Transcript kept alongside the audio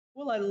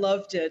I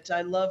loved it.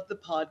 I loved the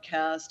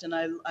podcast, and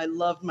I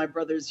loved my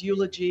brother's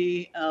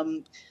eulogy.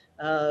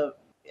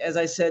 As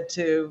I said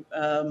to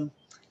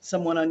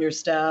someone on your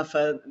staff,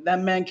 that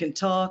man can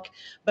talk.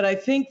 But I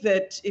think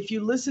that if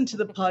you listen to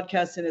the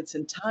podcast in its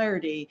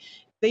entirety,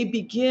 they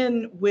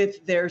begin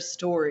with their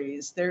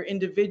stories, their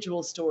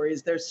individual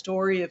stories, their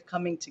story of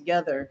coming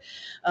together.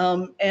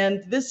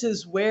 And this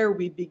is where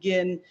we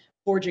begin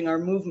forging our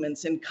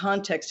movements in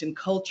context, in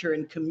culture,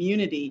 in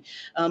community.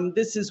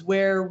 This is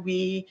where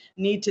we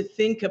need to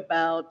think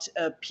about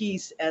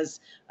peace as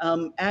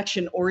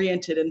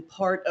action-oriented and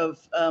part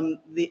of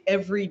the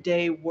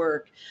everyday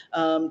work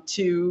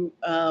to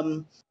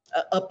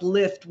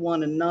uplift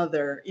one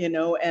another,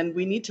 and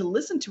we need to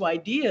listen to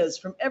ideas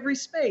from every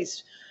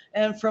space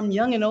and from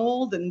young and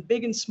old and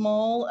big and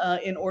small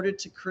in order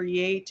to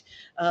create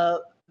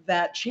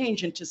that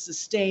change and to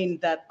sustain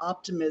that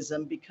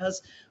optimism,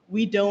 because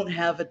we don't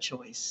have a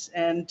choice.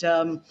 And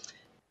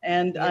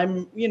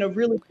I'm,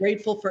 really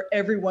grateful for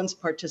everyone's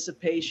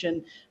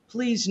participation.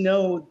 Please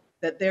know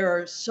that there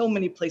are so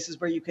many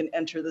places where you can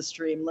enter the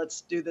stream.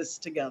 Let's do this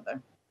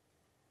together.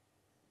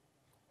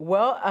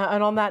 Well,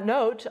 and on that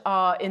note,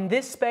 in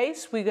this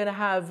space, we're going to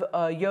have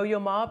Yo-Yo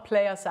Ma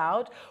play us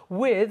out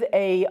with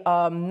a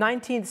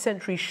 19th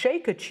century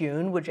shaker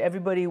tune, which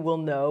everybody will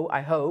know,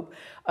 I hope.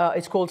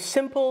 It's called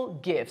Simple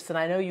Gifts, and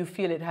I know you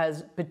feel it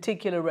has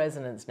particular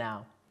resonance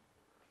now.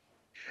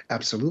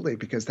 Absolutely,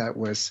 because that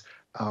was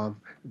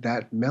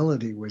that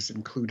melody was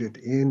included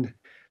in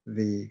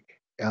the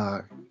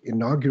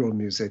inaugural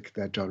music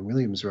that John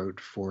Williams wrote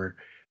for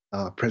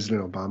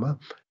President Obama.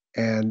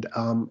 And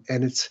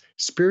it's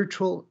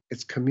spiritual,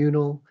 it's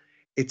communal,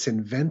 it's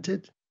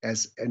invented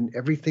as in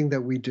everything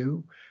that we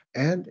do,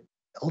 and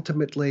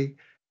ultimately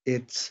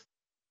it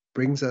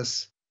brings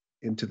us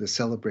into the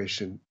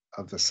celebration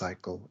of the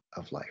cycle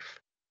of life.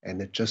 And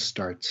it just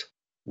starts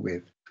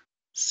with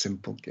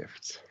simple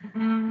gifts.